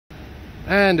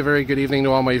And a very good evening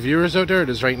to all my viewers out there. It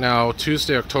is right now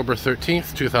Tuesday, October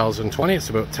 13th, 2020. It's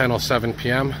about 10:07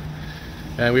 p.m.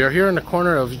 And we are here in the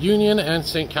corner of Union and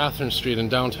St. Catherine Street in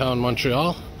downtown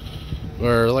Montreal,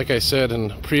 where, like I said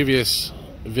in a previous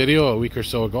video a week or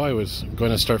so ago, I was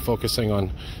going to start focusing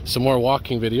on some more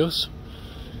walking videos.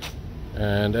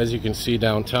 And as you can see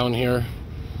downtown here,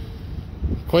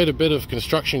 quite a bit of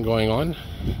construction going on,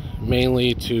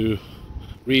 mainly to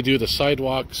redo the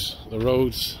sidewalks, the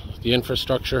roads, the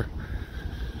infrastructure.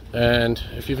 And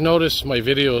if you've noticed my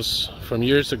videos from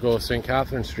years ago, St.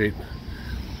 Catherine Street,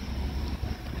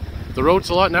 the road's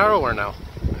a lot narrower now,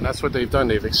 and that's what they've done.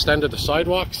 They've extended the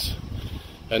sidewalks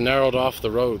and narrowed off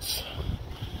the roads.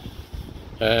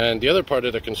 And the other part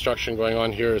of the construction going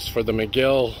on here is for the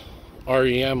McGill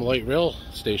REM light rail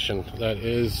station that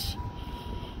is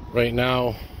right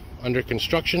now under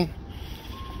construction.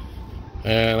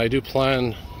 And I do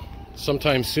plan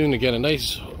sometime soon to get a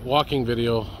nice walking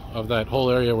video of that whole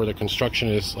area where the construction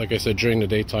is, like I said, during the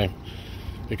daytime,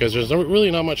 because there's really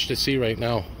not much to see right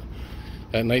now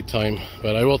at nighttime.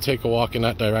 But I will take a walk in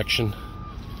that direction,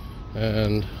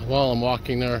 and while I'm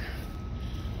walking there,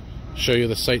 show you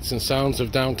the sights and sounds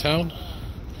of downtown.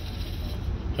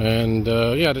 And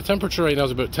yeah, the temperature right now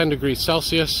is about 10 degrees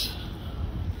Celsius.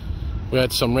 We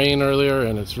had some rain earlier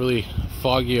and it's really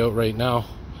foggy out right now,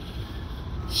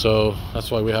 so that's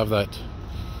why we have that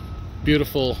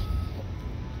beautiful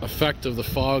effect of the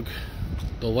fog,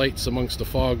 the lights amongst the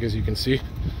fog, as you can see.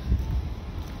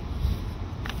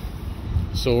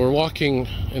 So we're walking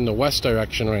in the west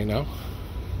direction right now,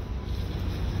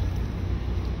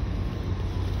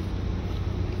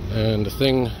 and the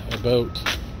thing about,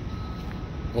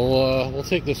 we'll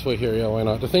take this way here, yeah, why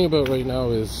not? The thing about right now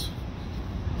is,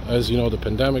 as you know, the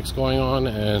pandemic's going on,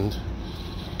 and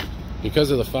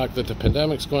because of the fact that the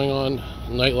pandemic's going on,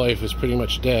 nightlife is pretty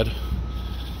much dead,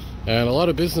 and a lot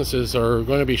of businesses are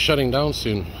going to be shutting down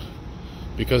soon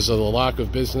because of the lack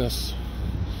of business.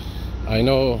 I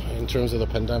know in terms of the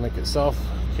pandemic itself,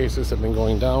 cases have been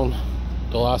going down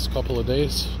the last couple of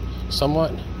days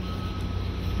somewhat,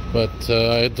 but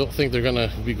I don't think they're going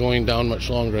to be going down much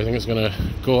longer. I think it's going to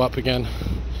go up again,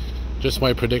 just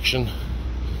my prediction.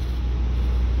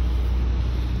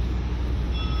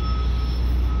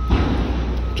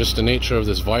 Just the nature of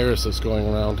this virus that's going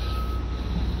around.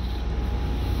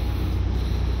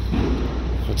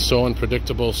 It's so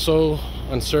unpredictable, so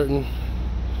uncertain.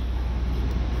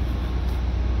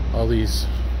 All these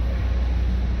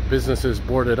businesses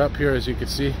boarded up here, as you can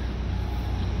see.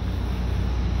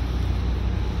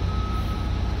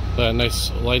 That nice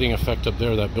lighting effect up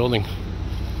there, that building.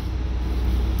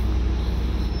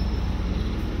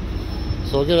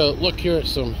 So we'll get a look here at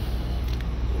some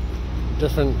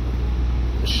different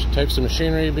types of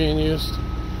machinery being used.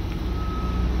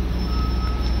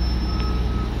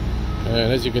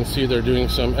 And as you can see, they're doing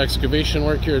some excavation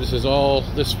work here.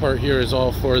 This part here is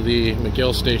all for the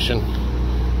McGill station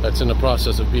that's in the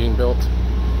process of being built.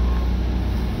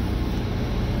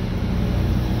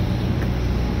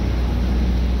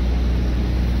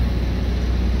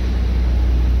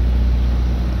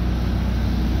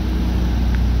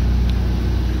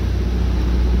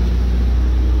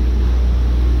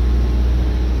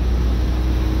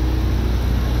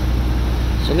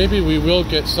 So maybe we will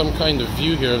get some kind of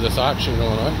view here of this action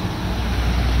going on.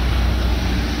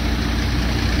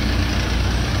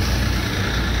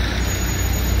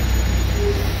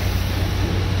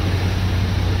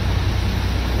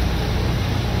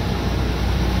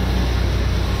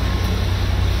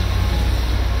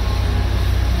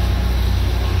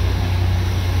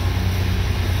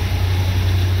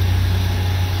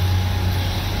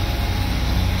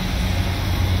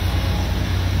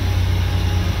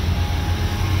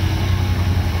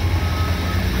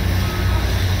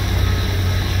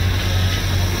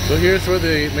 So here's where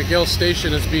the McGill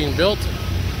station is being built,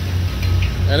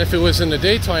 and if it was in the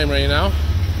daytime right now,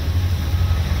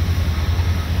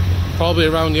 probably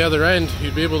around the other end,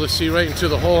 you'd be able to see right into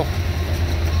the hole.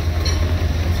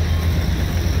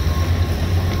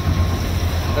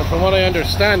 And from what I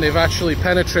understand, they've actually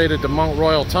penetrated the Mount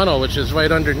Royal tunnel, which is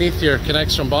right underneath here,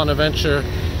 connects from Bonaventure,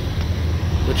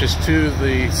 which is to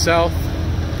the south,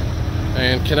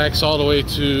 and connects all the way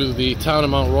to the town of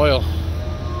Mount Royal.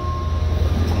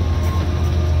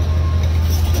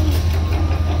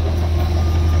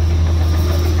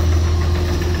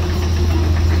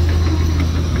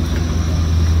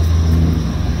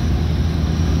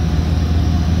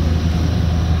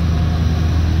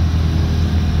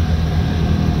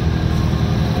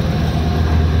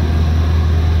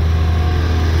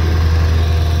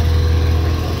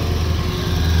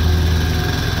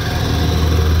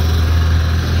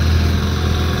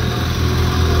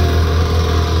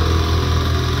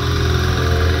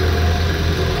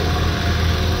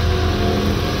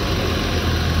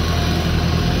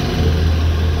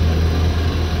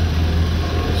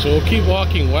 We'll keep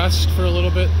walking west for a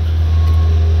little bit.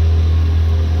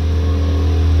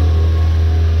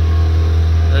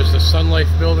 There's the Sun Life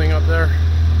building up there.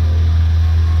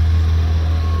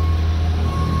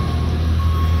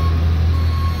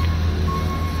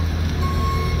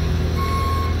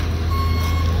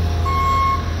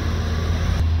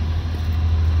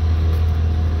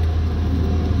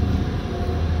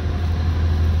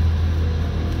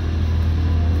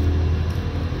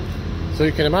 So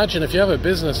you can imagine if you have a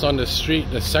business on this street,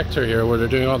 this sector here where they're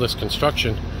doing all this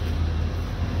construction,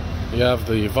 you have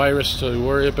the virus to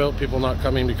worry about, people not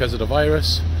coming because of the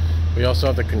virus. We also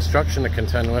have the construction to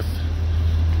contend with.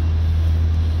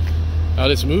 Now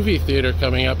this movie theater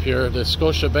coming up here, the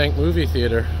Scotiabank movie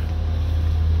theater,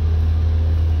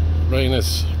 right in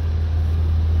this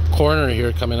corner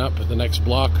here coming up at the next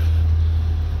block.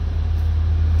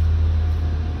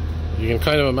 You can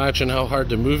kind of imagine how hard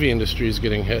the movie industry is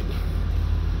getting hit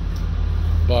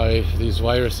by these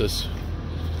viruses.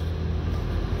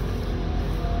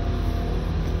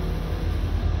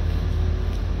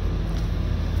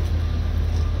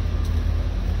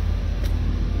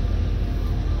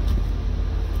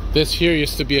 This here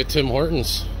used to be a Tim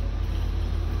Hortons.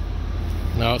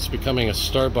 Now it's becoming a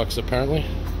Starbucks apparently.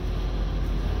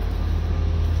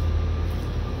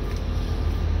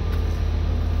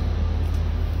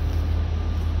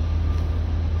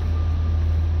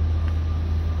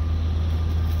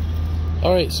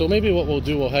 Alright, so maybe what we'll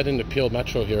do, we'll head into Peel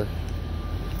Metro here.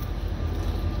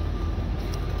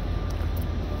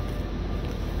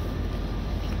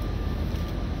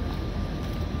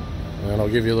 And I'll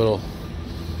give you a little,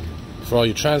 for all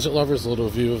you transit lovers, a little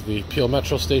view of the Peel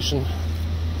Metro station.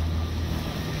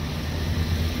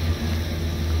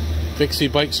 Dixie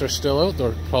bikes are still out,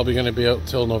 they're probably going to be out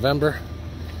till November.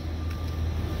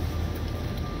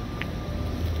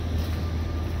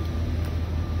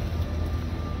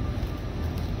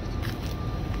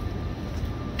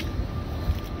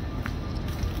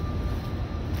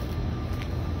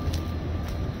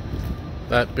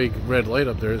 That big red light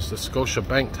up there is the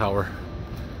Scotiabank Tower.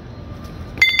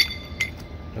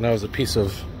 And that was a piece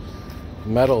of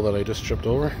metal that I just tripped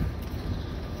over.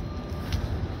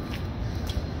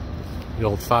 The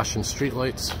old-fashioned street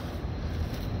lights.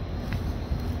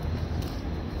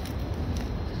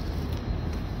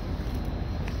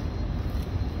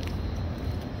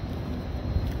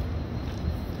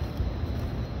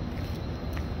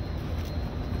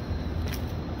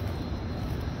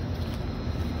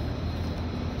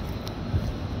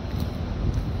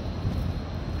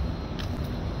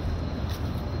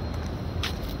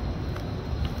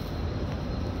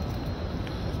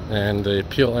 And the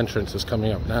Peel entrance is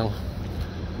coming up now.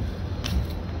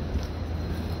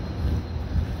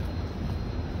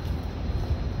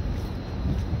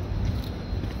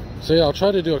 So yeah, I'll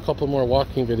try to do a couple more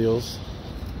walking videos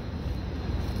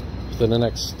within the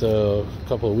next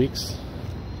couple of weeks.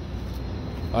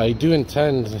 I do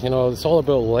intend, you know, it's all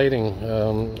about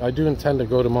lighting. I do intend to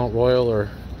go to Mount Royal or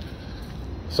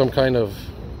some kind of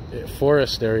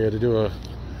forest area to do a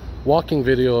walking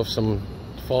video of some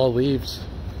fall leaves.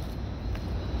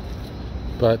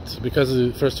 But because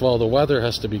of, first of all, the weather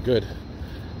has to be good.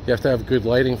 You have to have good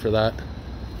lighting for that.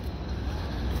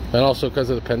 And also because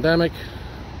of the pandemic,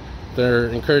 they're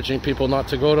encouraging people not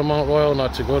to go to Mount Royal,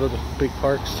 not to go to the big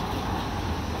parks.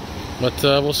 But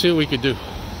we'll see what we could do.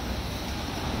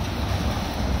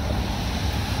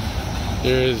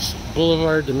 There's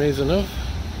Boulevard de Maisonneuve.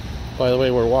 By the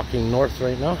way, we're walking north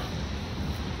right now.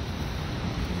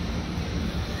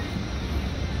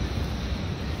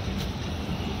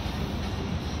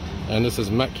 And this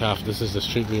is Metcalfe. This is the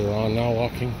street we were on now,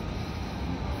 walking,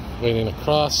 waiting to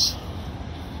cross.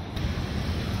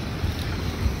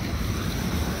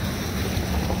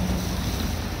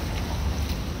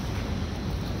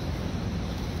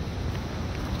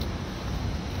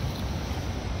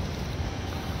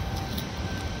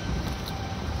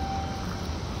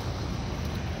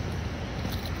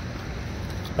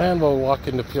 And we'll walk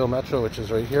into Peel Metro, which is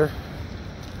right here.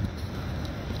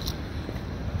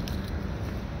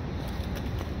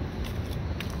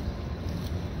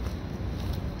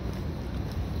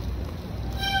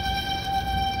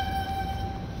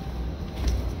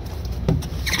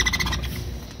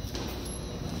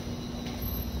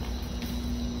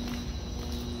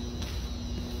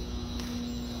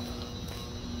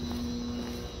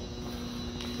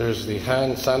 There's the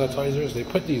hand sanitizers. They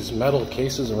put these metal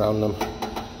cases around them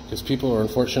because people are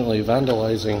unfortunately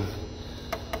vandalizing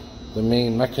the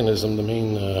main mechanism, the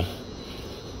main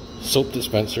soap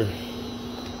dispenser.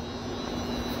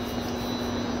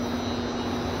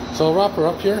 So I'll wrap her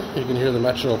up here. You can hear the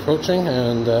metro approaching,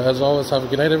 and as always, have a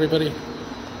good night, everybody.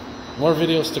 More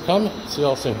videos to come. See you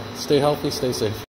all soon. Stay healthy, stay safe.